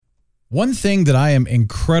One thing that I am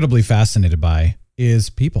incredibly fascinated by is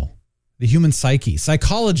people, the human psyche,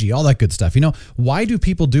 psychology, all that good stuff. Why do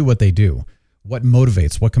people do what they do? What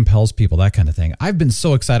motivates, what compels people, that kind of thing. I've been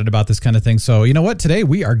so excited about this kind of thing. So you know what? Today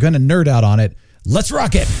we are going to nerd out on it. Let's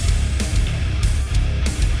rock it.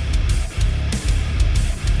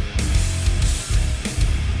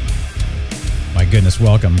 My goodness,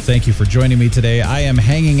 welcome. Thank you for joining me today. I am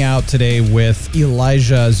hanging out today with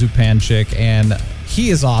Elijah Zupancic, and he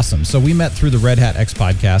is awesome. So we met through the Red Hat X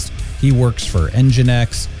podcast. He works for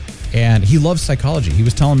NGINX, and he loves psychology. He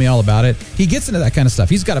was telling me all about it. He gets into that kind of stuff.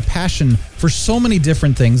 He's got a passion for so many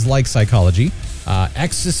different things like psychology,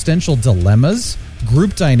 existential dilemmas,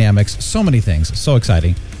 group dynamics, so many things. So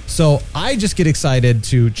exciting. So I just get excited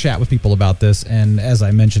to chat with people about this. And as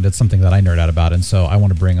I mentioned, it's something that I nerd out about. And so I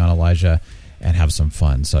want to bring on Elijah and have some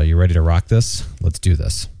fun. So you ready to rock this? Let's do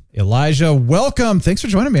this. Elijah, welcome. Thanks for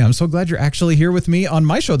joining me. I'm so glad you're actually here with me on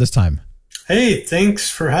my show this time. Hey, thanks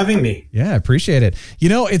for having me. Yeah, I appreciate it.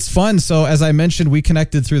 It's fun. So as I mentioned, we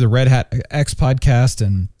connected through the Red Hat X podcast,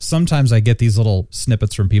 and sometimes I get these little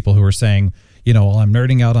snippets from people who are saying, well, I'm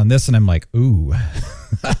nerding out on this, and I'm like, ooh,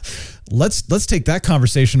 let's take that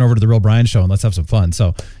conversation over to the Real Brian Show and let's have some fun.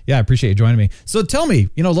 So yeah, I appreciate you joining me. So tell me,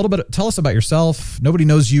 a little bit, tell us about yourself. Nobody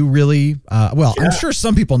knows you really. Yeah. I'm sure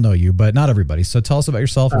some people know you, but not everybody. So tell us about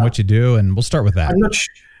yourself and what you do, and we'll start with that.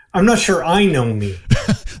 I'm not sure I know me.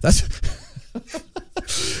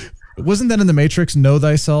 Wasn't that in the Matrix? Know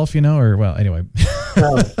thyself, anyway.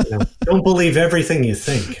 Don't believe everything you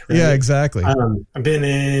think. Right? Yeah, exactly. I've been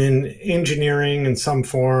in engineering in some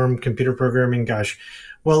form, computer programming,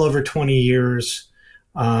 well over 20 years.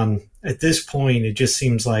 At this point, it just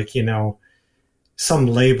seems like, some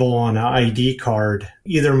label on an ID card,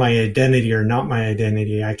 either my identity or not my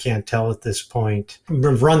identity. I can't tell at this point.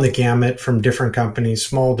 I've run the gamut from different companies,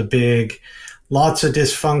 small to big, lots of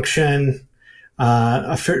dysfunction,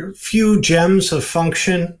 a few gems of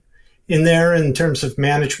function in there in terms of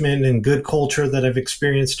management and good culture that I've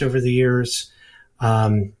experienced over the years.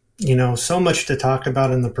 So much to talk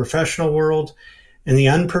about in the professional world. In the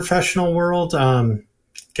unprofessional world, I've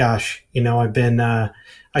been,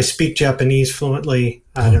 I speak Japanese fluently.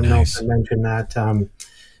 I don't know if I mentioned that.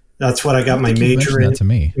 That's what I got my major in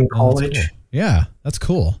college. Cool. Yeah, that's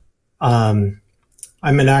cool. I'm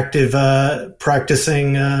an active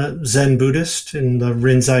practicing Zen Buddhist in the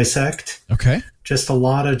Rinzai sect. Okay. Just a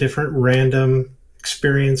lot of different random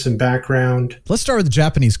experience and background. Let's start with the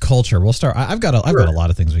Japanese culture. We'll start. I've got a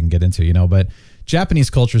lot of things we can get into, but Japanese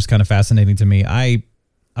culture is kind of fascinating to me. I've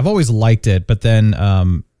always liked it, but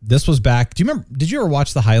then this was back. Do you remember? Did you ever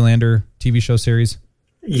watch the Highlander TV show series?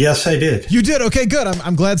 Yes, I did. You did? Okay, good.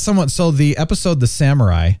 I'm glad someone. So the episode The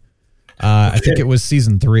Samurai, I think it was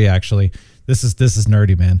season 3 actually. This is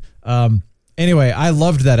nerdy, man. Anyway, I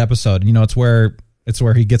loved that episode. It's where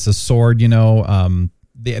he gets a sword,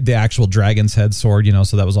 the actual dragon's head sword,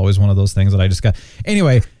 so that was always one of those things that I just got.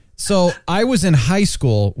 Anyway, so I was in high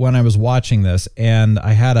school when I was watching this, and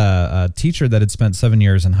I had a teacher that had spent 7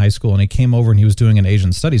 years in high school, and he came over and he was doing an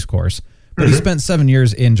Asian studies course, but he spent 7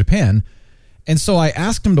 years in Japan. And so I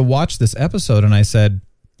asked him to watch this episode, and I said,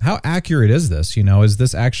 how accurate is this? Is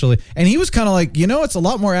this actually, and he was kind of like, it's a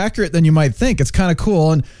lot more accurate than you might think. It's kind of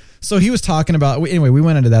cool. And so he was talking about, anyway, we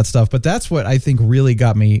went into that stuff, but that's what I think really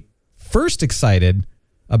got me first excited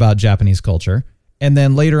about Japanese culture. And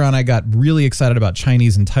then later on, I got really excited about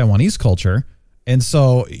Chinese and Taiwanese culture. And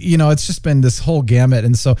so, it's just been this whole gamut.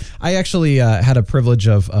 And so I actually had a privilege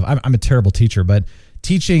of I'm a terrible teacher, but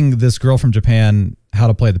teaching this girl from Japan how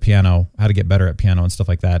to play the piano, how to get better at piano and stuff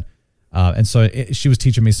like that. And so she was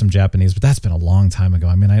teaching me some Japanese, but that's been a long time ago.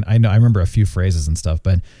 I mean, I know I remember a few phrases and stuff,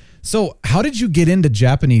 but so how did you get into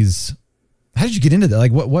Japanese? How did you get into that?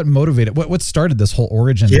 Like what motivated, what started this whole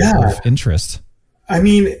origin of interest? I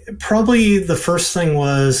mean, probably the first thing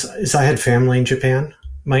is I had family in Japan.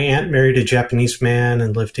 My aunt married a Japanese man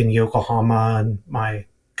and lived in Yokohama, and my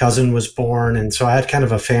cousin was born. And so I had kind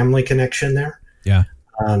of a family connection there. Yeah.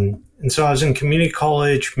 And so I was in community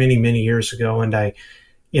college many, many years ago, and I,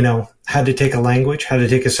 had to take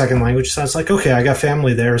a second language. So I was like, okay, I got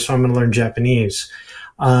family there, so I'm going to learn Japanese.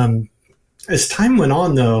 As time went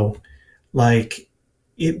on, though,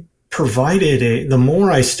 it provided the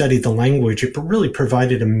more I studied the language, it really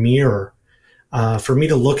provided a mirror for me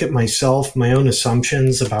to look at myself, my own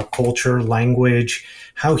assumptions about culture, language,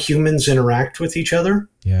 how humans interact with each other.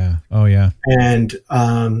 Yeah. Oh, yeah. And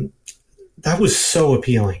that was so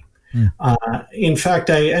appealing. In fact,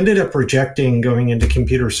 I ended up rejecting going into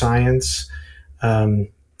computer science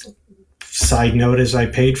side note is I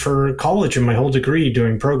paid for college and my whole degree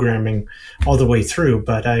doing programming all the way through,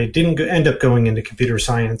 but I didn't end up going into computer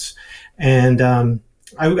science. And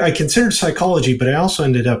I considered psychology, but I also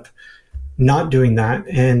ended up not doing that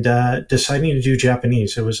and deciding to do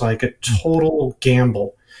Japanese. It was like a total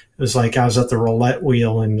gamble. It was like I was at the roulette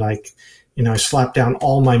wheel and like, I slapped down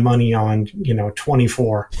all my money on,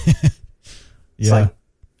 24. It's like,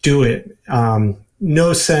 do it.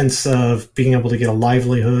 No sense of being able to get a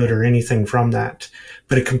livelihood or anything from that.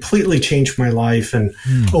 But it completely changed my life and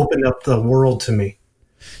opened up the world to me.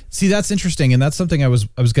 See, that's interesting. And that's something I was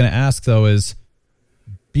going to ask, though, is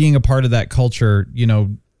being a part of that culture,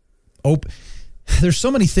 there's so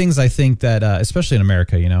many things I think that, especially in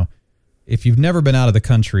America, if you've never been out of the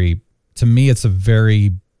country, to me, it's a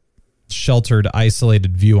very sheltered,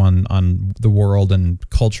 isolated view on the world and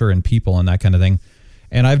culture and people and that kind of thing.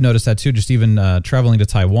 And I've noticed that too, just even traveling to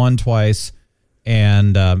Taiwan twice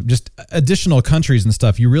and just additional countries and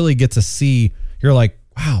stuff. You really get to see, you're like,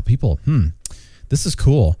 wow, people, this is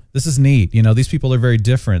cool. This is neat. These people are very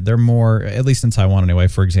different. They're more, at least in Taiwan anyway,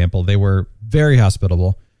 for example, they were very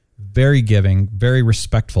hospitable, very giving, very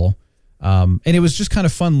respectful. And it was just kind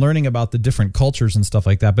of fun learning about the different cultures and stuff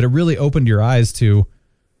like that. But it really opened your eyes to,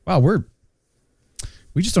 wow,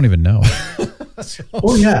 we just don't even know.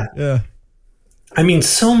 Oh, yeah. Yeah. I mean,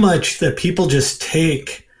 so much that people just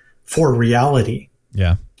take for reality.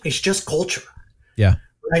 Yeah. It's just culture. Yeah.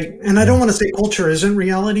 Right. And I don't want to say culture isn't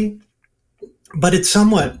reality, but it's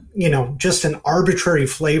somewhat, just an arbitrary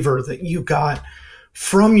flavor that you got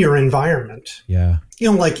from your environment. Yeah.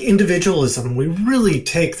 Like individualism, we really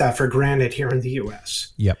take that for granted here in the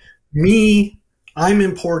US. Yep. Me, I'm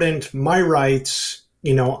important, my rights,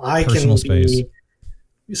 I Personal can be space.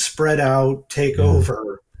 Spread out, take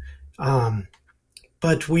over.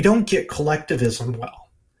 But we don't get collectivism well.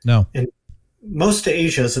 No. And most of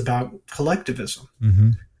Asia is about collectivism.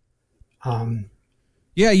 Mm-hmm.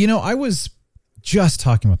 Yeah, I was just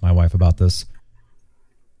talking with my wife about this.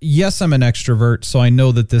 Yes, I'm an extrovert, so I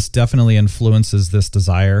know that this definitely influences this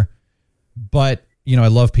desire. But, I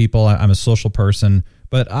love people. I'm a social person.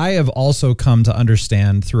 But I have also come to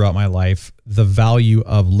understand throughout my life the value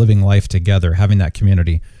of living life together, having that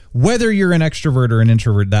community. Whether you're an extrovert or an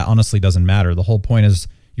introvert, that honestly doesn't matter. The whole point is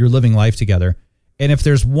you're living life together. And if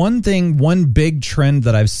there's one big trend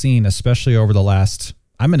that I've seen, especially over the last,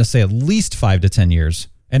 I'm going to say at least 5 to 10 years,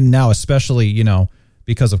 and now especially,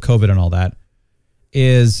 because of COVID and all that,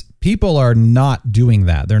 is people are not doing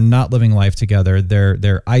that. They're not living life together.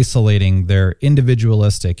 They're isolating. They're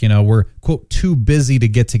individualistic. We're, quote, too busy to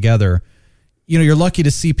get together. You're lucky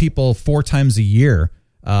to see people 4 times a year.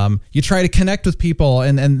 You try to connect with people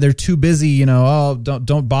and they're too busy, oh,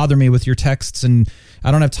 don't bother me with your texts and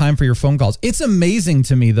I don't have time for your phone calls. It's amazing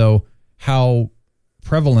to me though, how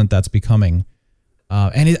prevalent that's becoming.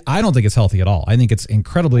 I don't think it's healthy at all. I think it's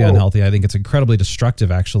incredibly unhealthy. I think it's incredibly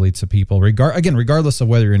destructive actually to people regardless of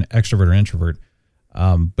whether you're an extrovert or introvert.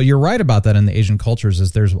 But you're right about that in the Asian cultures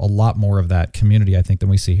is there's a lot more of that community, I think, than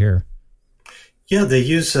we see here. Yeah. They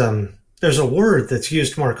use, there's a word that's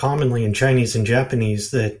used more commonly in Chinese and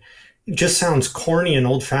Japanese that just sounds corny and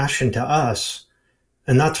old-fashioned to us,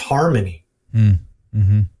 and that's harmony.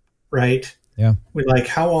 Mm-hmm. Right? Yeah.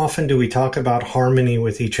 How often do we talk about harmony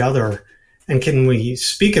with each other, and can we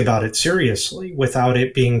speak about it seriously without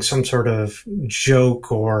it being some sort of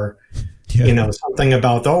joke or, something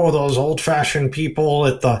about, those old-fashioned people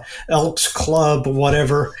at the Elks Club,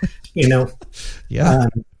 whatever, Yeah.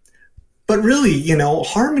 But really,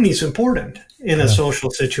 harmony is important in a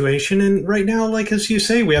social situation. And right now, as you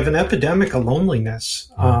say, we have an epidemic of loneliness.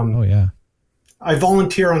 I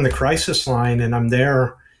volunteer on the crisis line and I'm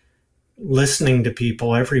there listening to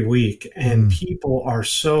people every week. And people are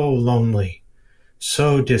so lonely,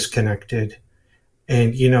 so disconnected,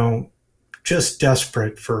 and, just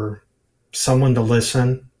desperate for someone to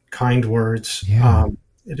listen, kind words. Yeah.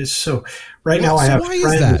 It is so. Right now, I have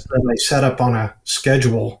friends that I set up on a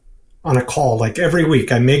schedule. On a call, every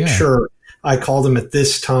week, I make sure I call them at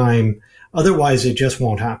this time. Otherwise, it just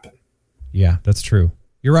won't happen. Yeah, that's true.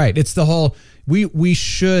 You're right. It's the whole, we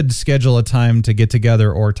should schedule a time to get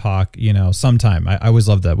together or talk, sometime. I always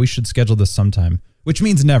love that. We should schedule this sometime, which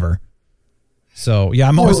means never. So yeah,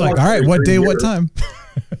 I'm always all right, what day, what time?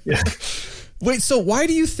 Yeah. Wait, so why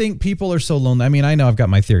do you think people are so lonely? I mean, I know I've got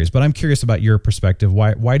my theories, but I'm curious about your perspective.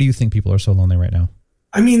 Why do you think people are so lonely right now?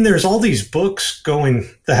 I mean, there's all these books going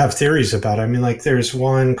that have theories about it. I mean, there's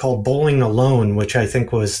one called Bowling Alone, which I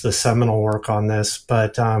think was the seminal work on this.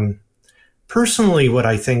 But personally, what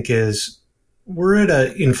I think is we're at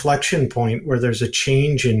an inflection point where there's a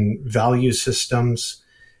change in value systems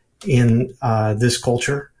in this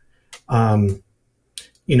culture.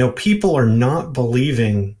 People are not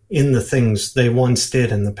believing in the things they once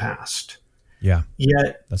did in the past. Yeah.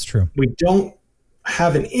 Yet that's true. We don't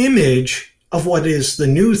have an image of what is the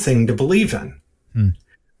new thing to believe in.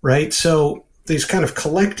 Right? So these kind of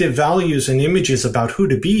collective values and images about who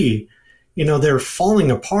to be, they're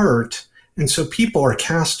falling apart. And so people are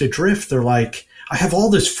cast adrift. They're like, I have all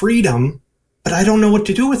this freedom, but I don't know what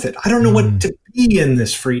to do with it. I don't know what to be in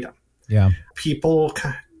this freedom. Yeah. People,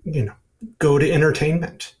 go to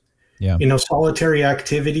entertainment. Yeah. Solitary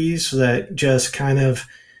activities that just kind of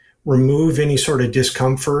remove any sort of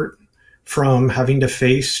discomfort from having to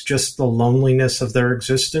face just the loneliness of their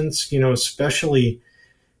existence, especially,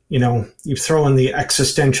 you throw in the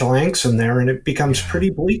existential angst in there and it becomes pretty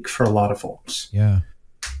bleak for a lot of folks. Yeah.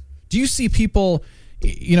 Do you see people,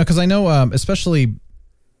 because I know, especially,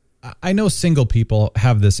 I know single people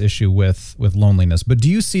have this issue with loneliness, but do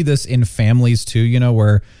you see this in families too,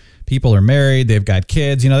 where people are married, they've got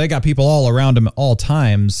kids, they got people all around them at all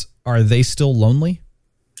times. Are they still lonely?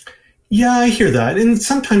 Yeah, I hear that. And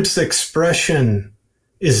sometimes the expression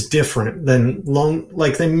is different than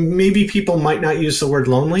maybe people might not use the word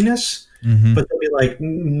loneliness, but they'll be like,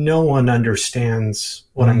 no one understands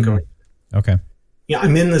what I'm going through. Okay. Yeah,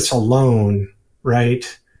 I'm in this alone, right?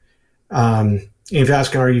 If you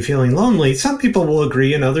ask, are you feeling lonely? Some people will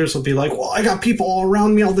agree and others will be like, well, I got people all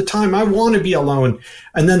around me all the time. I want to be alone.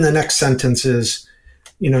 And then the next sentence is,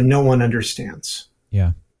 no one understands.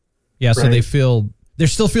 Yeah. Yeah. Right? So they're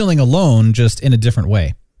still feeling alone, just in a different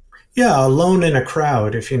way. Yeah. Alone in a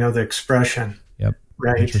crowd, if you know the expression. Yep.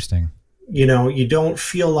 Right. Interesting. You don't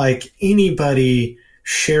feel like anybody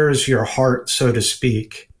shares your heart, so to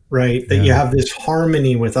speak, right? That you have this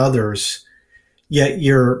harmony with others, yet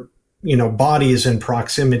your body is in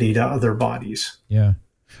proximity to other bodies. Yeah.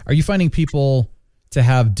 Are you finding people to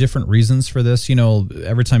have different reasons for this?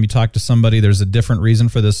 Every time you talk to somebody, there's a different reason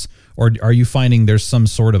for this. Or are you finding there's some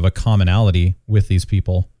sort of a commonality with these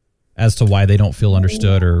people as to why they don't feel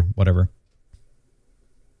understood or whatever?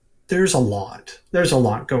 There's a lot. There's a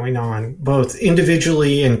lot going on, both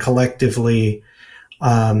individually and collectively.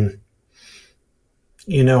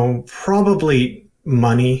 Probably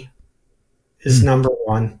money is number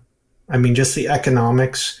one. I mean, just the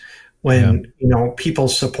economics when,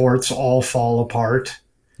 people's supports all fall apart.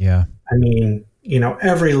 Yeah. I mean,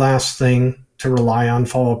 every last thing to rely on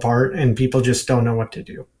fall apart and people just don't know what to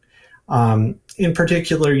do. In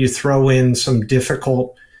particular, you throw in some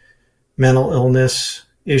difficult mental illness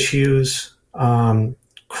issues,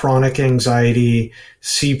 chronic anxiety,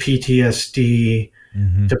 CPTSD,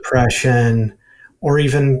 depression, or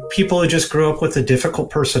even people who just grew up with a difficult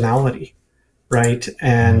personality. Right.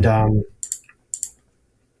 And,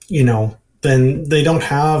 then they don't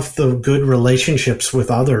have the good relationships with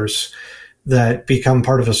others that become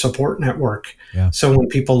part of a support network. Yeah. So when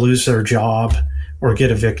people lose their job or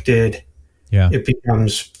get evicted, it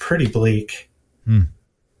becomes pretty bleak.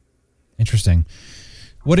 Interesting.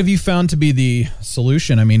 What have you found to be the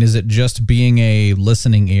solution? I mean, is it just being a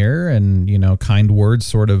listening ear and, kind words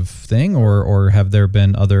sort of thing, or have there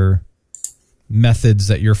been other methods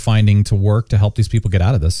that you're finding to work to help these people get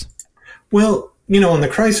out of this? Well, on the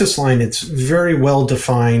crisis line, it's very well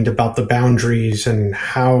defined about the boundaries and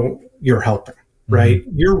how you're helping, right?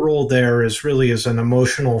 Your role there is really as an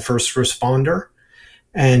emotional first responder,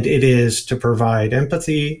 and it is to provide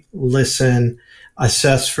empathy, listen,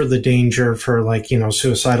 assess for the danger for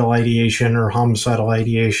suicidal ideation or homicidal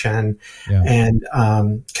ideation, and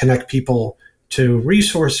connect people to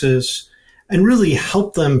resources and really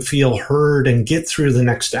help them feel heard and get through the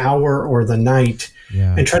next hour or the night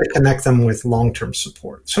and try to connect them with long-term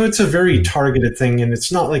support. So it's a very targeted thing, and it's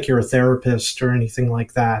not like you're a therapist or anything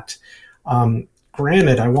like that.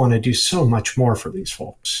 Granted, I want to do so much more for these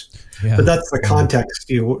folks, but that's the context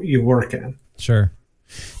you work in. Sure.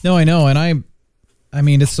 No, I know. And I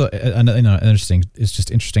mean, it's interesting. It's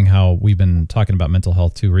just interesting how we've been talking about mental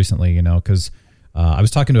health too recently, because I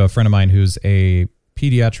was talking to a friend of mine who's a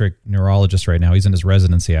pediatric neurologist right now. He's in his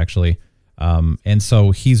residency actually. And so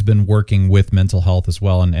he's been working with mental health as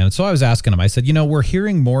well. And so I was asking him, I said, we're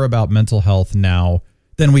hearing more about mental health now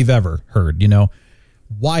than we've ever heard,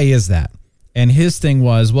 why is that? And his thing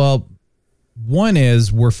was, well, one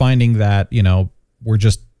is we're finding that, we're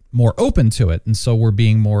just more open to it. And so we're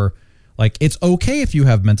being more like, it's okay if you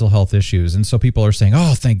have mental health issues. And so people are saying,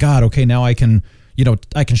 oh, thank God. Okay. Now I can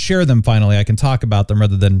share them finally. I can talk about them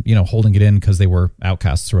rather than, holding it in because they were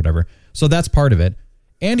outcasts or whatever. So that's part of it.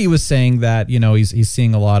 And he was saying that, he's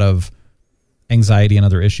seeing a lot of anxiety and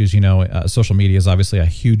other issues. Social media is obviously a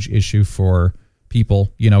huge issue for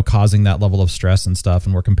people, causing that level of stress and stuff.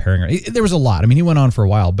 And we're comparing. There was a lot. I mean, he went on for a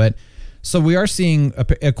while, but So we are seeing,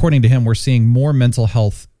 according to him, we're seeing more mental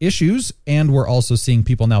health issues, and we're also seeing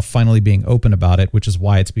people now finally being open about it, which is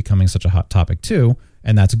why it's becoming such a hot topic too,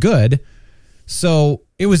 and that's good. So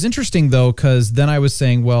it was interesting though, because then I was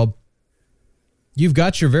saying, well, you've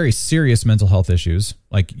got your very serious mental health issues,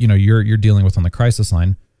 like, you know, you're dealing with on the crisis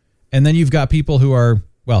line, and then you've got people who are,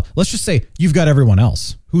 well, let's just say you've got everyone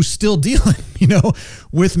else who's still dealing, you know,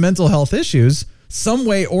 with mental health issues. Some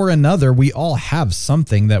way or another, we all have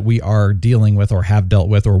something that we are dealing with or have dealt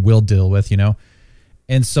with or will deal with, you know?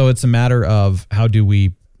 And so it's a matter of how do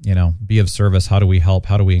we, you know, be of service? How do we help?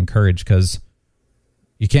 How do we encourage? Because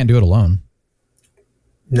you can't do it alone.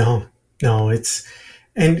 No, and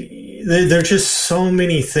there are just so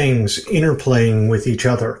many things interplaying with each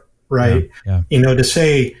other, right? Yeah. You know, to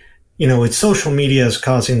say, you know, it's social media is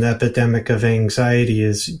causing the epidemic of anxiety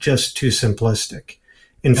is just too simplistic.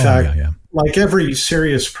 In fact, like every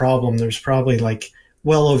serious problem, there's probably like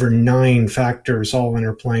well over 9 factors all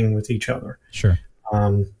interplaying with each other. Sure.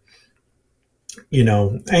 You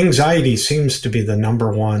know, anxiety seems to be the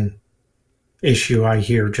number one issue I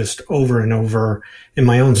hear just over and over in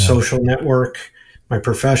my own social network, my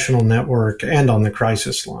professional network, and on the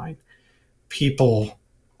crisis line. People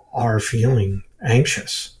are feeling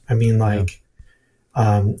anxious. I mean, like,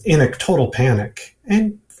 in a total panic.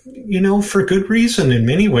 And you know, for good reason in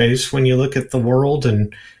many ways, when you look at the world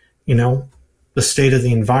and, you know, the state of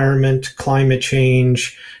the environment, climate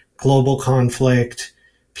change, global conflict,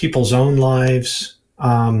 people's own lives,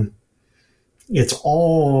 it's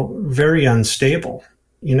all very unstable.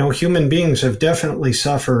 You know, human beings have definitely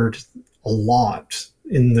suffered a lot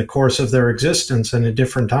in the course of their existence and at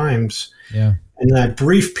different times. Yeah. In that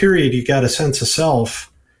brief period, you got a sense of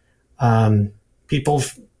self. People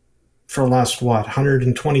for the last,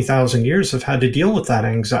 120,000 years have had to deal with that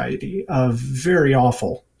anxiety of very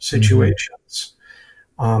awful situations.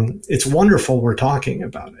 It's wonderful we're talking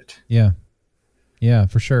about it. Yeah. Yeah,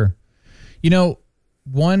 for sure. You know,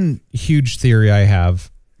 one huge theory I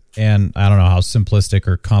have, and I don't know how simplistic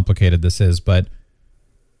or complicated this is, but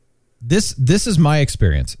this is my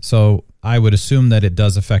experience. So I would assume that it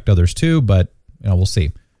does affect others too, but you know, we'll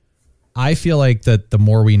see. I feel like that the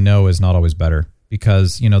more we know is not always better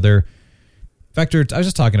because, you know, I was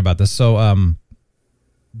just talking about this. So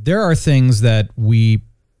there are things that we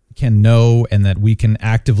can know and that we can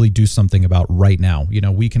actively do something about right now. You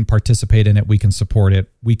know, we can participate in it. We can support it.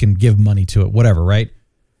 We can give money to it, whatever, right?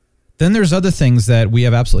 Then there's other things that we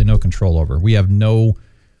have absolutely no control over. We have no,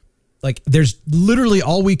 like, there's literally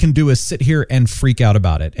all we can do is sit here and freak out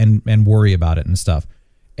about it and worry about it and stuff.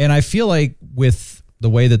 And I feel like with the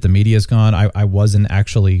way that the media has gone, I was in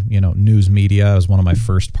actually, you know, news media. It was one of my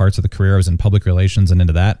first parts of the career. I was in public relations and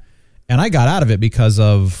into that. And I got out of it because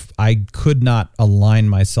I could not align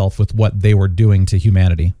myself with what they were doing to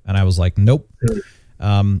humanity. And I was like, nope.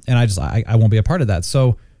 And I won't be a part of that.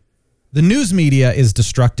 So the news media is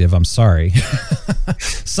destructive. I'm sorry.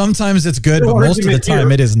 Sometimes it's good, but most of the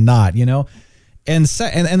time it is not, you know? And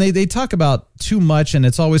they talk about too much and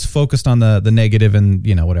it's always focused on the negative and,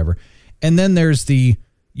 you know, whatever. And then there's the,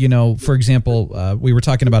 you know, for example, we were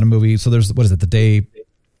talking about a movie. So there's, what is it? The Day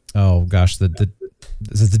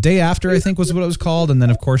After, I think was what it was called. And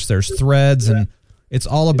then of course there's Threads, and it's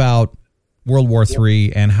all about World War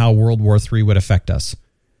III and how World War III would affect us.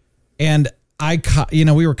 And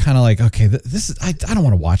we were kind of like, okay, I don't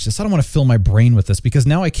want to watch this. I don't want to fill my brain with this because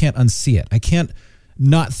now I can't unsee it. I can't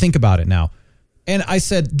not think about it now. And I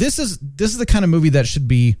said, this is the kind of movie that should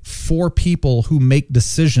be for people who make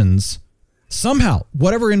decisions somehow,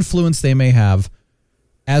 whatever influence they may have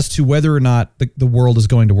as to whether or not the world is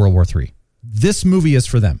going to World War III. This movie is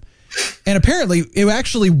for them. And apparently it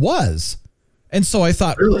actually was. And so I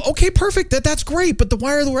thought, okay, perfect. That's great. But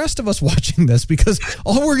why are the rest of us watching this? Because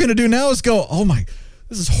all we're going to do now is go, oh my,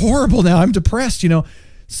 this is horrible now. I'm depressed, you know?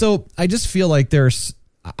 So I just feel like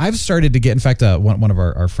I've started to get, in fact, one of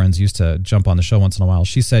our friends used to jump on the show once in a while.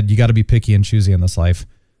 She said, you got to be picky and choosy in this life.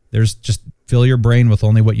 There's just fill your brain with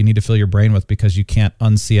only what you need to fill your brain with because you can't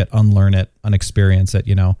unsee it, unlearn it, unexperience it,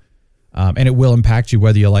 you know? And it will impact you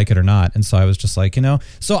whether you like it or not. And so I was just like, you know,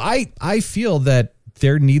 so I feel that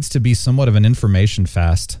there needs to be somewhat of an information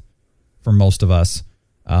fast for most of us.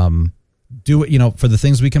 Do it, you know, for the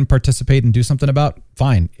things we can participate and do something about,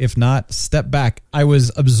 fine. If not, step back. I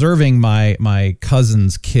was observing my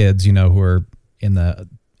cousin's kids, you know, who are in the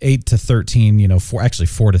 8 to 13, you know, 4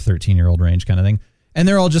 to 13 year old range kind of thing. And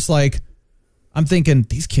they're all just like, I'm thinking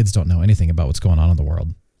these kids don't know anything about what's going on in the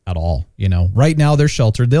world at all. You know, right now they're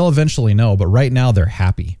sheltered. They'll eventually know, but right now they're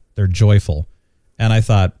happy. They're joyful. And I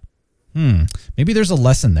thought, maybe there's a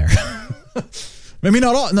lesson there. Maybe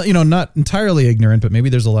not all, not entirely ignorant, but maybe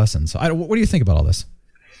there's a lesson. So what do you think about all this?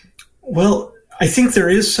 Well, I think there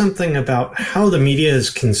is something about how the media is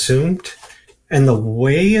consumed and the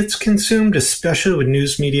way it's consumed, especially with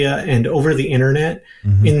news media and over the internet,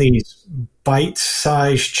 in these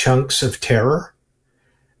bite-sized chunks of terror.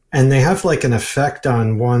 And they have like an effect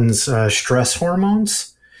on one's stress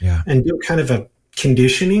hormones and do kind of a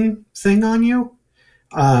conditioning thing on you.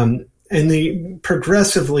 And they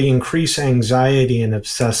progressively increase anxiety and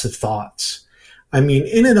obsessive thoughts. I mean,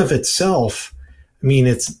 in and of itself,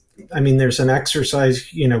 there's an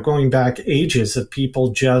exercise, going back ages of people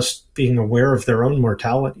just being aware of their own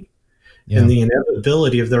mortality and the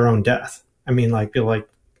inevitability of their own death. I mean, like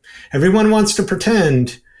everyone wants to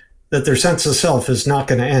pretend that their sense of self is not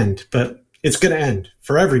going to end, but it's going to end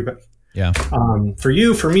for everybody. Yeah. For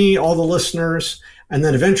you, for me, all the listeners. And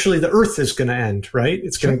then eventually the earth is going to end, right?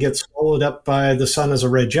 It's going to get swallowed up by the sun as a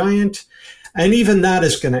red giant. And even that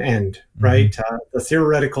is going to end, right? The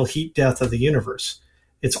theoretical heat death of the universe.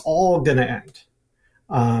 It's all going to end.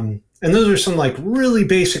 And those are some like really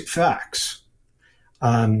basic facts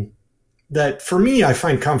that for me, I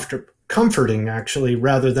find comforting actually,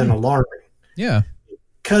 rather than alarming. Yeah.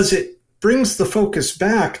 Because it brings the focus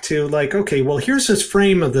back to like, okay, well, here's this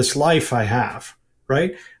frame of this life I have,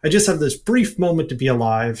 right? I just have this brief moment to be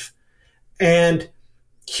alive. And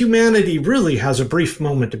humanity really has a brief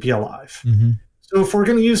moment to be alive. So if we're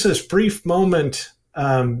going to use this brief moment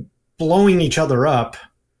blowing each other up,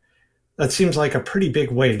 that seems like a pretty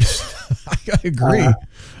big waste. I agree.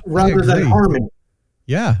 Rather than harming.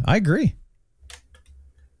 Yeah, I agree.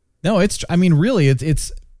 No, really,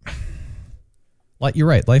 it's like, you're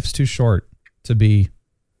right. Life's too short to be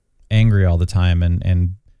angry all the time.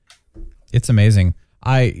 And it's amazing.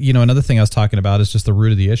 Another thing I was talking about is just the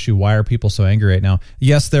root of the issue. Why are people so angry right now?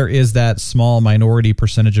 Yes, there is that small minority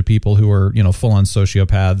percentage of people who are, full on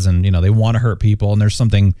sociopaths and, they want to hurt people. And there's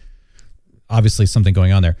obviously something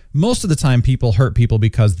going on there. Most of the time people hurt people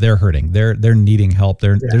because they're hurting. They're needing help.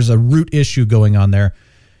 There's a root issue going on there.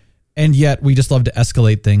 And yet we just love to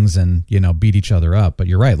escalate things and, beat each other up. But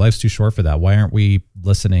you're right. Life's too short for that. Why aren't we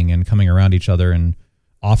listening and coming around each other and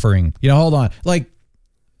offering, hold on. Like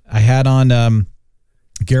I had on,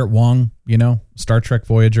 Garrett Wang, Star Trek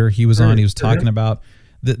Voyager. He was on. He was talking about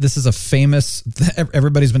this is a famous.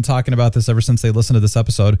 Everybody's been talking about this ever since they listened to this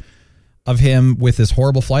episode of him with this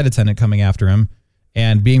horrible flight attendant coming after him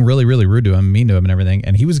and being really, really rude to him, mean to him, and everything.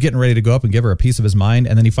 And he was getting ready to go up and give her a piece of his mind,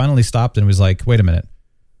 and then he finally stopped and was like, "Wait a minute,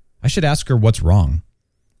 I should ask her what's wrong."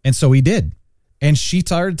 And so he did. And she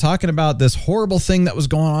started talking about this horrible thing that was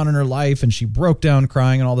going on in her life, and she broke down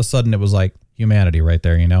crying, and all of a sudden it was like humanity right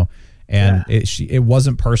there, And it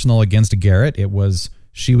wasn't personal against Garrett. It was,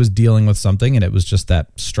 she was dealing with something, and it was just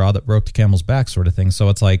that straw that broke the camel's back sort of thing. So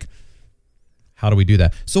it's like, how do we do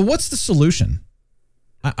that? So what's the solution?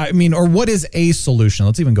 Or what is a solution?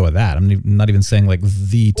 Let's even go with that. I'm not even saying like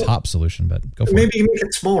the top solution, but go for it. Maybe make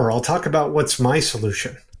it smaller. I'll talk about what's my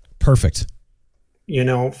solution. Perfect.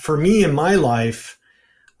 For me in my life,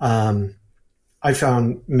 I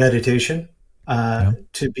found meditation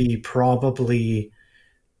to be probably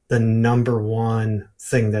the number one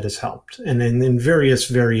thing that has helped. And in various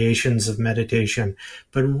variations of meditation,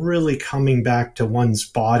 but really coming back to one's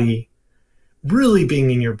body, really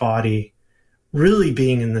being in your body, really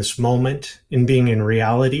being in this moment and being in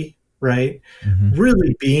reality, right?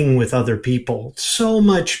 Really being with other people, so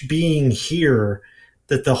much being here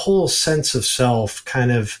that the whole sense of self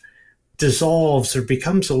kind of dissolves or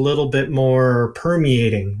becomes a little bit more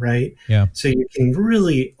permeating, right? Yeah. So you can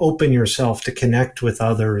really open yourself to connect with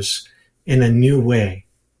others in a new way,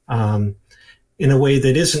 in a way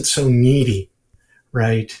that isn't so needy,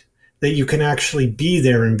 right? That you can actually be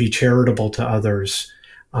there and be charitable to others.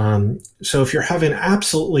 So if you're having an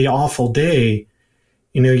absolutely awful day,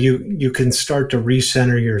 you can start to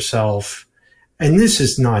recenter yourself. And this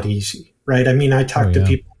is not easy, right? I talk to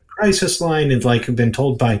people crisis line and have been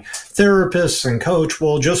told by therapists and coach,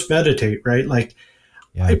 well, just meditate, right?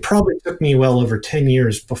 It probably took me well over 10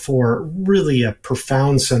 years before really a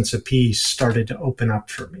profound sense of peace started to open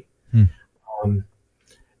up for me.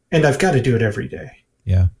 And I've got to do it every day.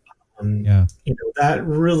 Yeah. That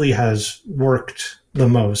really has worked the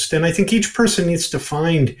most. And I think each person needs to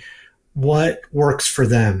find what works for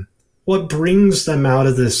them. What brings them out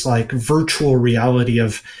of this virtual reality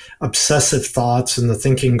of obsessive thoughts and the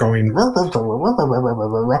thinking going,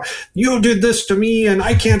 you did this to me and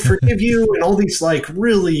I can't forgive you. And all these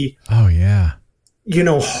really,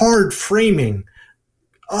 hard framing,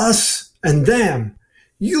 us and them,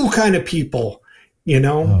 you kind of people,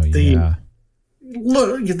 the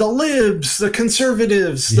libs, the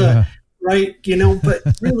conservatives, right? But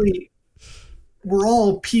really, we're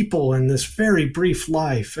all people in this very brief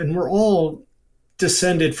life, and we're all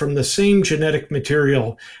descended from the same genetic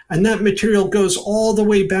material. And that material goes all the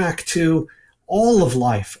way back to all of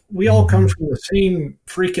life. We all come from the same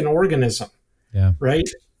freaking organism, right?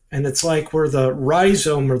 And it's like we're the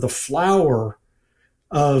rhizome or the flower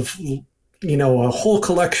of, a whole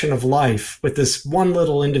collection of life with this one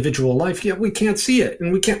little individual life, yet we can't see it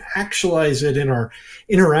and we can't actualize it in our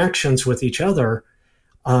interactions with each other.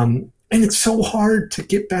 And it's so hard to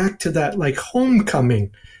get back to that like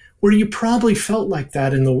homecoming where you probably felt like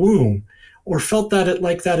that in the womb or felt that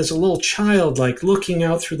like that as a little child, like looking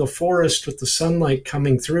out through the forest with the sunlight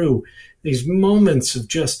coming through, these moments of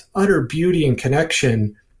just utter beauty and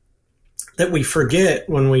connection that we forget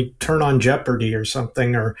when we turn on Jeopardy or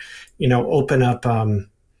something, or, open up,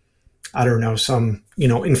 I don't know, some,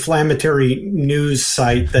 inflammatory news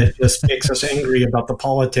site that just makes us angry about the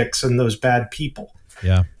politics and those bad people.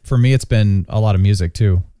 Yeah. For me, it's been a lot of music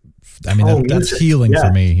too. I mean, that's healing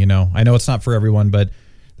for me. I know it's not for everyone, but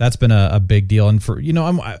that's been a big deal. And for,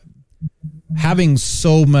 I'm having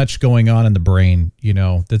so much going on in the brain,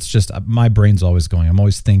 that's just, my brain's always going. I'm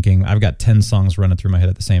always thinking. I've got 10 songs running through my head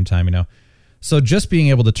at the same time, So just being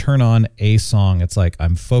able to turn on a song, it's like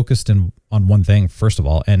I'm focused on one thing, first of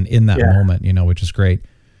all, and in that moment, which is great.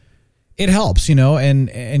 It helps,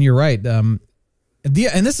 and you're right. And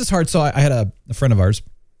this is hard. So I had a friend of ours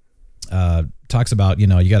talks about, you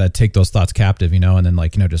got to take those thoughts captive, and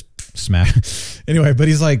then just smash. Anyway, but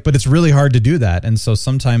he's like, but it's really hard to do that. And so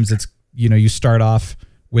sometimes it's, you start off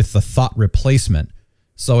with the thought replacement.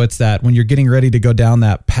 So it's that when you're getting ready to go down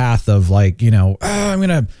that path of like,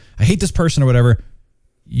 I hate this person or whatever,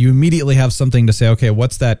 you immediately have something to say, okay,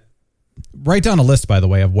 what's that? Write down a list, by the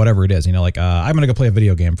way, of whatever it is, I'm going to go play a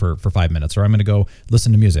video game for 5 minutes, or I'm going to go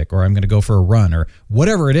listen to music, or I'm going to go for a run, or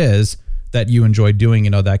whatever it is that you enjoy doing,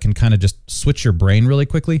 that can kind of just switch your brain really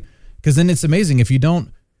quickly. Because then it's amazing if you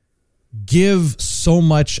don't give so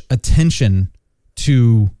much attention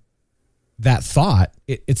to that thought,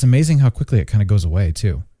 it's amazing how quickly it kind of goes away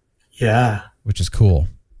too. Yeah. Which is cool.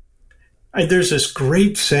 There's this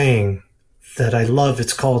great saying that I love.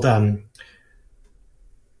 It's called,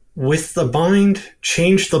 with the mind,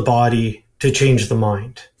 change the body to change the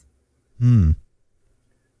mind.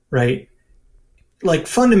 Right? Like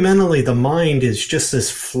fundamentally, the mind is just this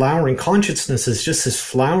flowering, consciousness is just this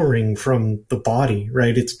flowering from the body,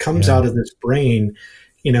 right? It comes out of this brain.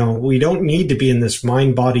 We don't need to be in this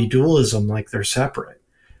mind-body dualism like they're separate,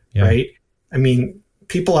 right? I mean,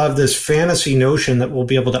 people have this fantasy notion that we'll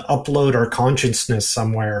be able to upload our consciousness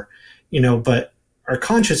somewhere, but our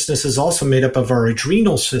consciousness is also made up of our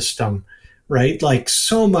adrenal system, right? Like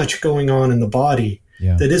so much going on in the body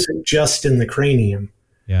that isn't just in the cranium,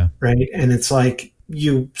 right? And it's like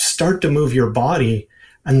you start to move your body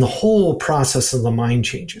and the whole process of the mind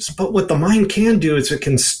changes. But what the mind can do is it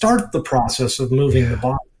can start the process of moving the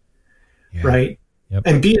body, right? Yep.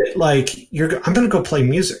 And be it like, I'm going to go play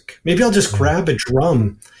music. Maybe I'll just grab a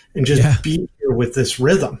drum and just be here with this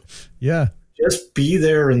rhythm. Yeah. Just be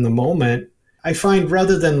there in the moment. I find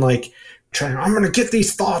rather than like trying, I'm going to get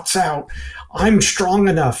these thoughts out, I'm strong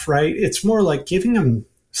enough, right? It's more like giving them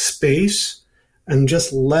space and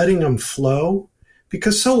just letting them flow.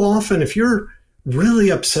 Because so often if you're really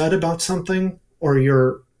upset about something or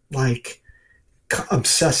you're like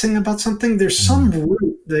obsessing about something, there's some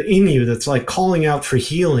root in you that's like calling out for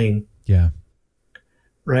healing. Yeah.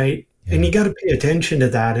 Right. Yeah. And you got to pay attention to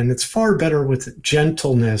that. And it's far better with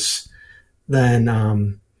gentleness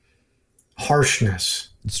than harshness.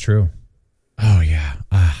 It's true. Oh yeah.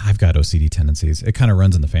 I've got OCD tendencies. It kind of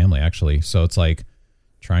runs in the family actually. So it's like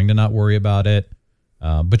trying to not worry about it.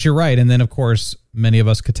 But you're right. And then of course, many of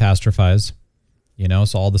us catastrophize.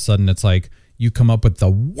 So all of a sudden it's like you come up with the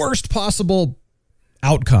worst possible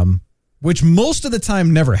outcome, which most of the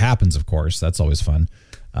time never happens, of course. That's always fun.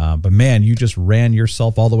 But man, you just ran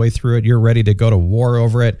yourself all the way through it. You're ready to go to war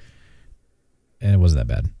over it. And it wasn't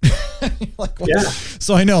that bad. Like, yeah.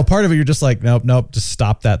 So I know part of it, you're just like, nope, just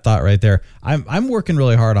stop that thought right there. I'm working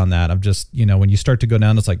really hard on that. I'm just, when you start to go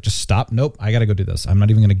down, it's like, just stop. Nope, I got to go do this. I'm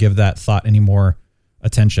not even going to give that thought any more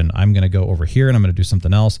attention. I'm going to go over here and I'm going to do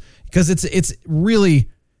something else because it's really,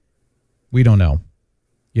 we don't know,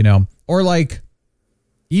 or like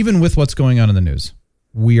even with what's going on in the news,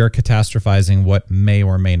 we are catastrophizing what may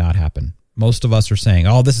or may not happen. Most of us are saying,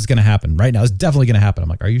 oh, this is going to happen right now. It's definitely going to happen. I'm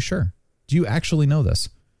like, are you sure? Do you actually know this?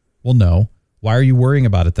 Well, no. Why are you worrying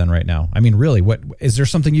about it then right now? I mean, really, what is there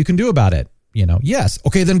something you can do about it? Yes.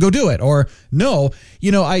 Okay, then go do it. Or no,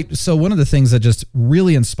 so one of the things that just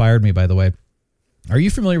really inspired me, by the way, are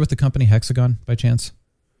you familiar with the company Hexagon by chance?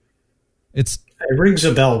 It's It rings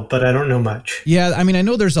a bell, but I don't know much. Yeah, I mean, I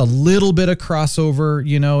know there's a little bit of crossover,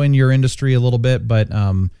 in your industry a little bit, but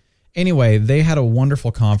anyway, they had a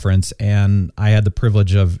wonderful conference, and I had the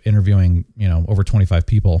privilege of interviewing, over 25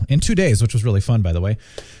 people in 2 days, which was really fun, by the way.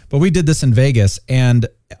 But we did this in Vegas, and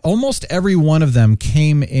almost every one of them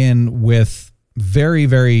came in with very,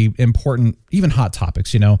 very important, even hot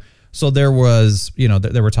topics, So there was,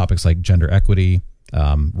 there were topics like gender equity,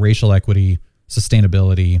 racial equity,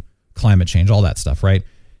 sustainability, climate change, all that stuff, right?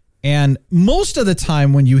 And most of the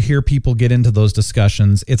time when you hear people get into those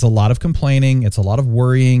discussions, it's a lot of complaining, it's a lot of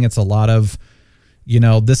worrying, it's a lot of,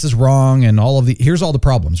 this is wrong and here's all the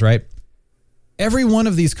problems, right? Every one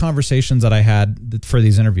of these conversations that I had for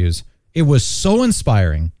these interviews, it was so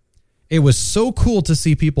inspiring. It was so cool to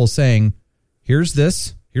see people saying, here's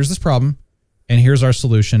this problem, and here's our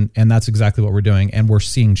solution, and that's exactly what we're doing, and we're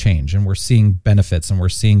seeing change, and we're seeing benefits, and we're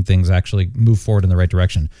seeing things actually move forward in the right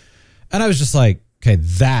direction. And I was just like, okay,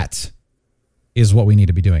 that is what we need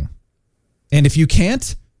to be doing. And if you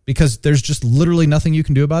can't, because there's just literally nothing you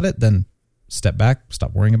can do about it, then step back,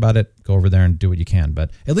 stop worrying about it, go over there and do what you can.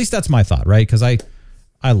 But at least that's my thought, right? Because I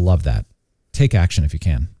love that. Take action if you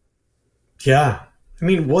can. Yeah. I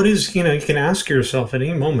mean, what is, you can ask yourself at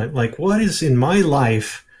any moment, like, what is in my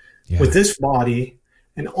life with this body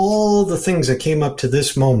and all the things that came up to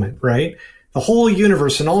this moment, right? The whole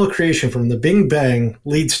universe and all of creation from the Big Bang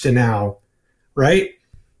leads to now, right?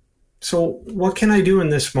 So what can I do in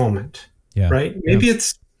this moment, right? Maybe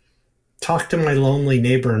it's talk to my lonely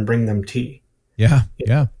neighbor and bring them tea. Yeah.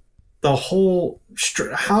 The whole,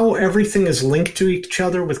 how everything is linked to each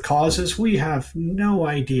other with causes, we have no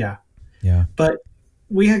idea. Yeah. But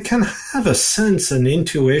we kind of have a sense and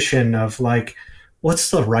intuition of like,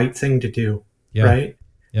 what's the right thing to do, right?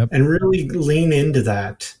 Yep. And really lean into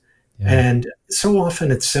that. Yeah. And so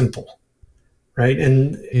often it's simple, right?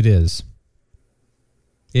 And it is.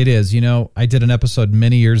 I did an episode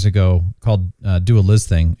many years ago called Do a Liz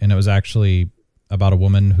Thing, and it was actually about a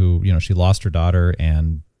woman who, she lost her daughter,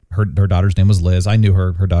 and her daughter's name was Liz. I knew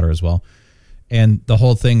her daughter as well. And the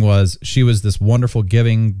whole thing was she was this wonderful,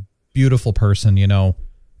 giving, beautiful person,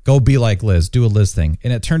 go be like Liz, do a Liz thing.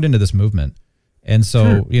 And it turned into this movement. And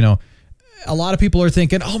so, a lot of people are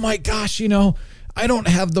thinking, oh my gosh, I don't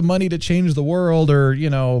have the money to change the world, or,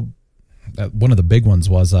 one of the big ones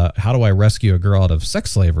was, how do I rescue a girl out of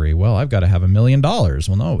sex slavery? Well, I've got to have $1 million.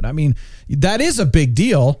 Well, no, I mean, that is a big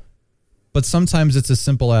deal, but sometimes it's as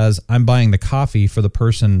simple as I'm buying the coffee for the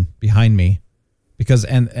person behind me because,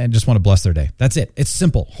 and just want to bless their day. That's it. It's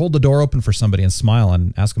simple. Hold the door open for somebody and smile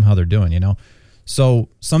and ask them how they're doing, So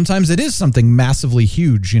sometimes it is something massively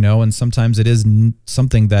huge, and sometimes it is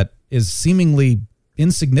something that is seemingly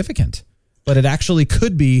insignificant, but it actually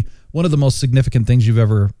could be one of the most significant things you've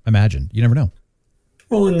ever imagined. You never know.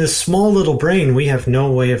 Well, in this small little brain, we have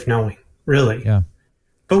no way of knowing, really. Yeah.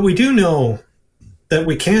 But we do know that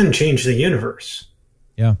we can change the universe.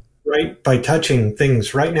 Yeah. Right? By touching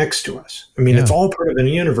things right next to us. I mean, it's all part of a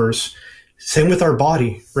universe. Same with our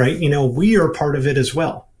body, right? We are part of it as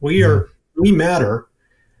well. We matter.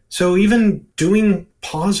 So even doing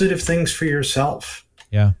positive things for yourself.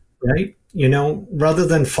 Yeah. Right? Rather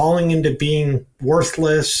than falling into being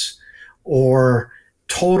worthless or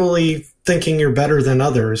totally thinking you're better than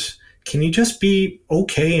others, can you just be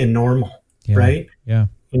okay and normal, right? Yeah.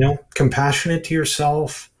 Compassionate to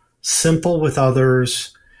yourself, simple with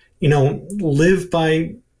others, live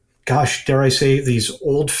by, gosh, dare I say, these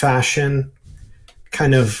old-fashioned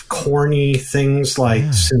kind of corny things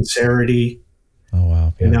like sincerity. Oh,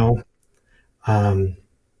 wow. Yeah.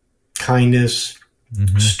 Kindness,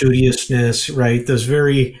 studiousness, right? Those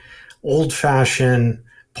very old-fashioned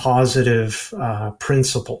positive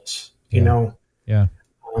principles, you know. Yeah.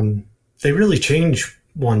 They really change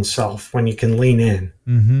oneself when you can lean in.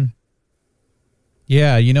 Mm-hmm.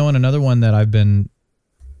 Yeah, and another one that I've been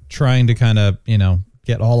trying to kind of,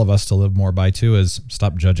 get all of us to live more by too is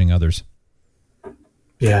stop judging others.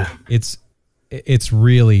 Yeah. It's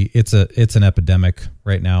an epidemic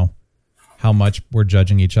right now, how much we're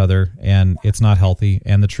judging each other, and it's not healthy.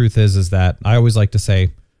 And the truth is that I always like to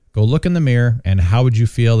say, go look in the mirror, and how would you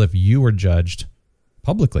feel if you were judged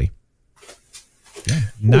publicly? Yeah.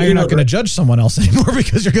 Now you're not going to judge someone else anymore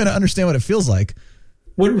because you're going to understand what it feels like.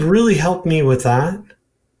 What really helped me with that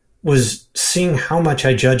was seeing how much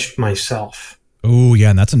I judged myself. Oh, yeah.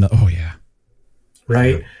 And that's yeah.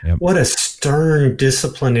 Right? Yep. What a stern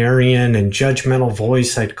disciplinarian and judgmental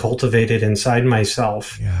voice I'd cultivated inside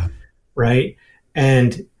myself. Yeah. Right?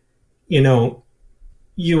 And,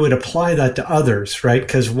 you would apply that to others, right?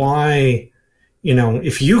 Because why,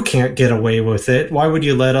 if you can't get away with it, why would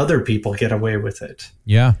you let other people get away with it?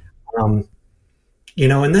 Yeah. Um,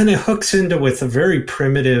 and then it hooks into with a very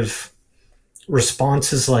primitive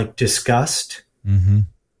responses like disgust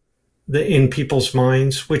in people's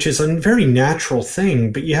minds, which is a very natural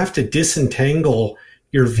thing, but you have to disentangle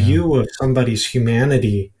your view of somebody's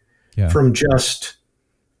humanity from just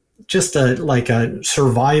a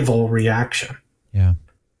survival reaction. Yeah.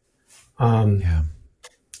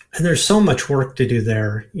 And there's so much work to do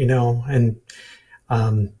there,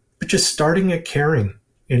 but just starting at caring,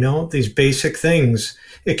 these basic things,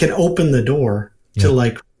 it can open the door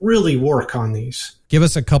to really work on these. Give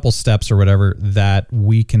us a couple steps or whatever that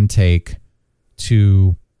we can take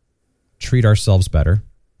to treat ourselves better,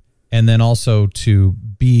 and then also to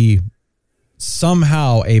be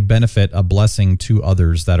somehow a benefit, a blessing to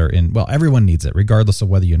others that are everyone needs it, regardless of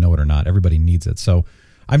whether you know it or not. Everybody needs it. So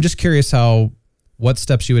I'm just curious what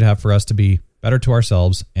steps you would have for us to be better to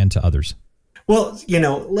ourselves and to others. Well,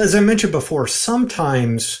 as I mentioned before,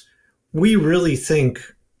 sometimes we really think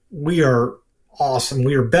we are awesome.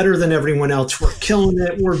 We are better than everyone else. We're killing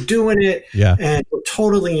it. We're doing it. Yeah. And we're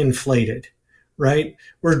totally inflated, right?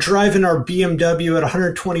 We're driving our BMW at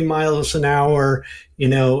 120 miles an hour,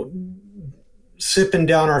 sipping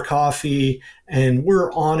down our coffee, and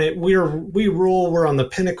we're on it. We rule. We're on the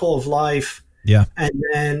pinnacle of life. Yeah. And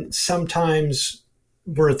then sometimes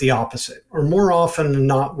we're at the opposite, or more often than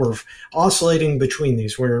not, we're oscillating between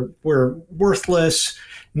these. We're worthless.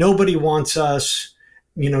 Nobody wants us.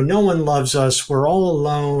 No one loves us. We're all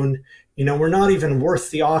alone. We're not even worth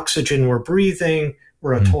the oxygen we're breathing.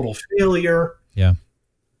 We're a total failure. Yeah.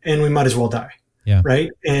 And we might as well die. Yeah. Right.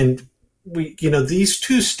 And these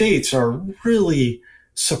two states are really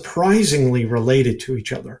surprisingly related to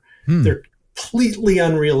each other. They're completely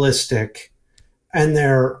unrealistic, and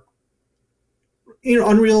they're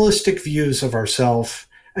unrealistic views of ourselves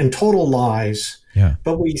and total lies. Yeah.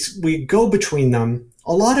 But we go between them.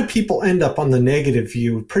 A lot of people end up on the negative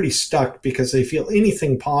view, pretty stuck, because they feel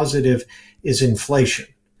anything positive is inflation.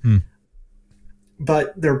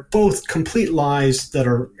 But they're both complete lies that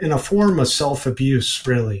are in a form of self-abuse,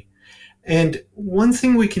 really. And one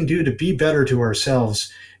thing we can do to be better to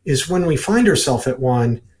ourselves is when we find ourselves at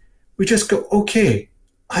one, we just go, okay,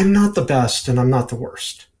 I'm not the best and I'm not the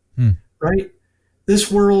worst, right?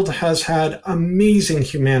 This world has had amazing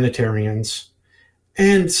humanitarians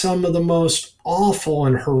and some of the most awful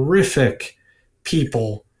and horrific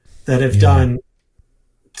people that have done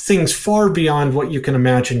things far beyond what you can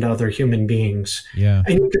imagine to other human beings. Yeah.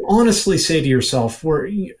 And you can honestly say to yourself,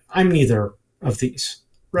 I'm neither of these,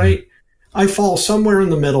 right? I fall somewhere in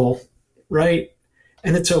the middle, right?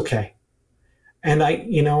 And it's okay. And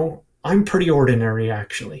I'm pretty ordinary,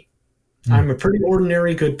 actually. I'm a pretty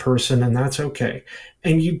ordinary good person, and that's okay.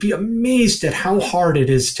 And you'd be amazed at how hard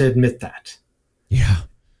it is to admit that. Yeah.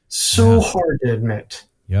 So hard to admit.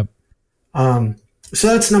 Yep. So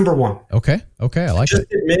that's number one. Okay. I like Just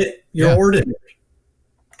it. admit you're ordinary.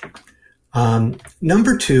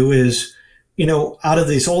 Number two is, out of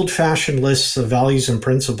these old-fashioned lists of values and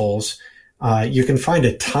principles, you can find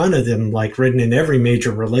a ton of them, written in every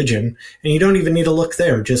major religion, and you don't even need to look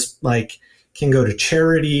there. Just can go to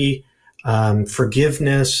charity,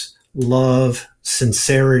 forgiveness, love,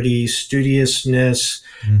 sincerity, studiousness,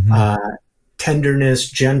 tenderness,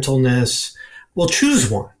 gentleness. Well,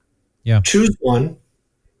 choose one. Yeah. Choose one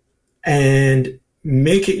and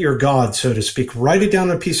make it your God, so to speak. Write it down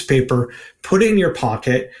on a piece of paper, put it in your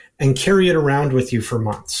pocket, and carry it around with you for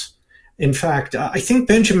months. In fact, I think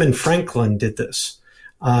Benjamin Franklin did this,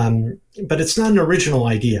 but it's not an original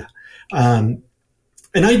idea. And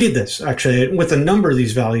I did this, actually, with a number of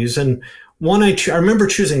these values. And one, I remember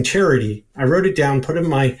choosing charity. I wrote it down, put it in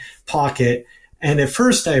my pocket. And at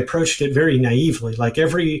first, I approached it very naively. Like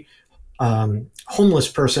every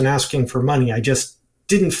homeless person asking for money, I just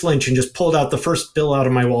didn't flinch and just pulled out the first bill out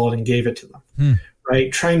of my wallet and gave it to them,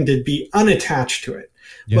 right? Trying to be unattached to it.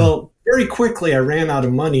 Yeah. Well, very quickly, I ran out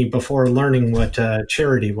of money before learning what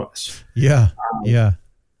charity was. Yeah, yeah.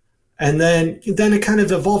 And then it kind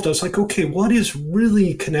of evolved. I was like, okay, what is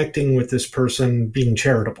really connecting with this person being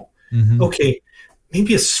charitable? Mm-hmm. Okay,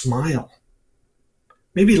 maybe a smile,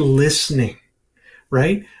 maybe listening,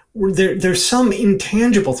 right? There's some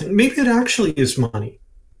intangible thing. Maybe it actually is money,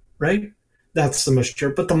 right? That's the most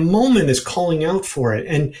charitable. But the moment is calling out for it.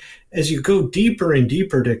 And as you go deeper and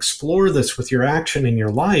deeper to explore this with your action in your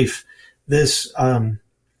life, this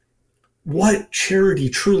what charity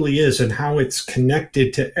truly is and how it's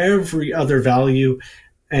connected to every other value.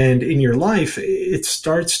 And in your life, it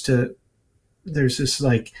starts to, there's this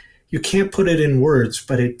you can't put it in words,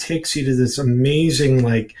 but it takes you to this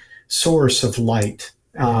amazing source of light.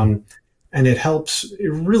 And it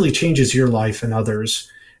really changes your life and others.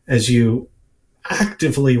 as you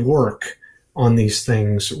actively work on these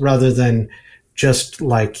things rather than just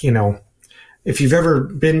like, if you've ever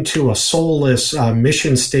been to a soulless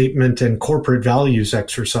mission statement and corporate values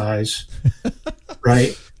exercise,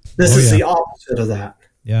 right? This is the opposite of that.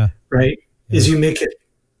 Yeah. Right? Yeah. Is you make it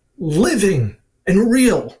living and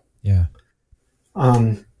real. Yeah.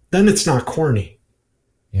 Then it's not corny.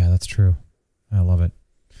 Yeah, that's true. I love it.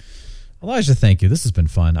 Elijah, thank you. This has been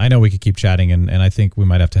fun. I know we could keep chatting, and I think we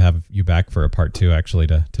might have to have you back for a part 2, actually,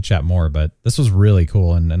 to chat more. But this was really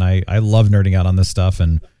cool, and I love nerding out on this stuff,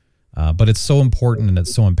 and but it's so important and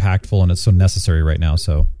it's so impactful and it's so necessary right now.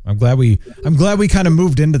 So I'm glad we kind of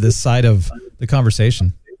moved into this side of the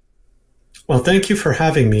conversation. Well, thank you for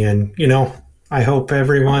having me, and I hope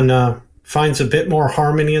everyone finds a bit more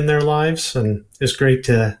harmony in their lives, and it's great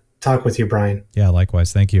to talk with you, Brian. Yeah,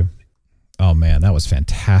 likewise. Thank you. Oh, man, that was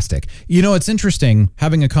fantastic. It's interesting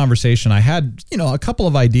having a conversation. I had, a couple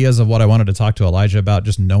of ideas of what I wanted to talk to Elijah about,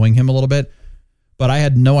 just knowing him a little bit, but I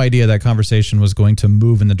had no idea that conversation was going to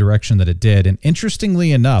move in the direction that it did. And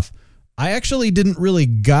interestingly enough, I actually didn't really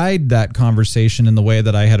guide that conversation in the way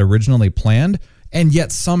that I had originally planned, and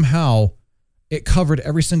yet somehow it covered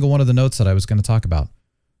every single one of the notes that I was going to talk about.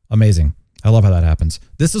 Amazing. I love how that happens.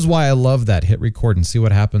 This is why I love that. Hit record and see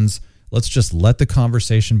what happens. Let's just let the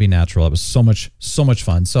conversation be natural. It was so much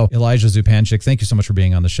fun. So Elijah Zupancic, thank you so much for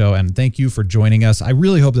being on the show, and thank you for joining us. I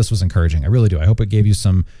really hope this was encouraging. I really do. I hope it gave you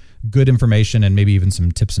some good information and maybe even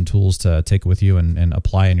some tips and tools to take with you and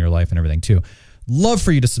apply in your life and everything too. Love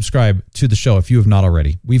for you to subscribe to the show if you have not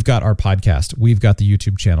already. We've got our podcast. We've got the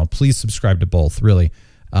YouTube channel. Please subscribe to both, really.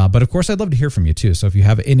 But of course, I'd love to hear from you too. So if you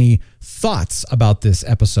have any thoughts about this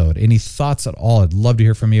episode, any thoughts at all, I'd love to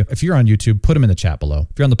hear from you. If you're on YouTube, put them in the chat below.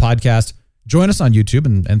 If you're on the podcast, join us on YouTube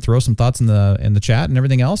and throw some thoughts in the chat and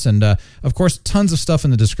everything else. And of course, tons of stuff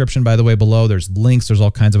in the description, by the way, below. There's links. There's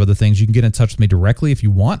all kinds of other things. You can get in touch with me directly if you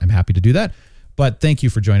want. I'm happy to do that. But thank you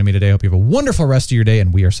for joining me today. I hope you have a wonderful rest of your day,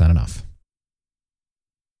 and we are signing off.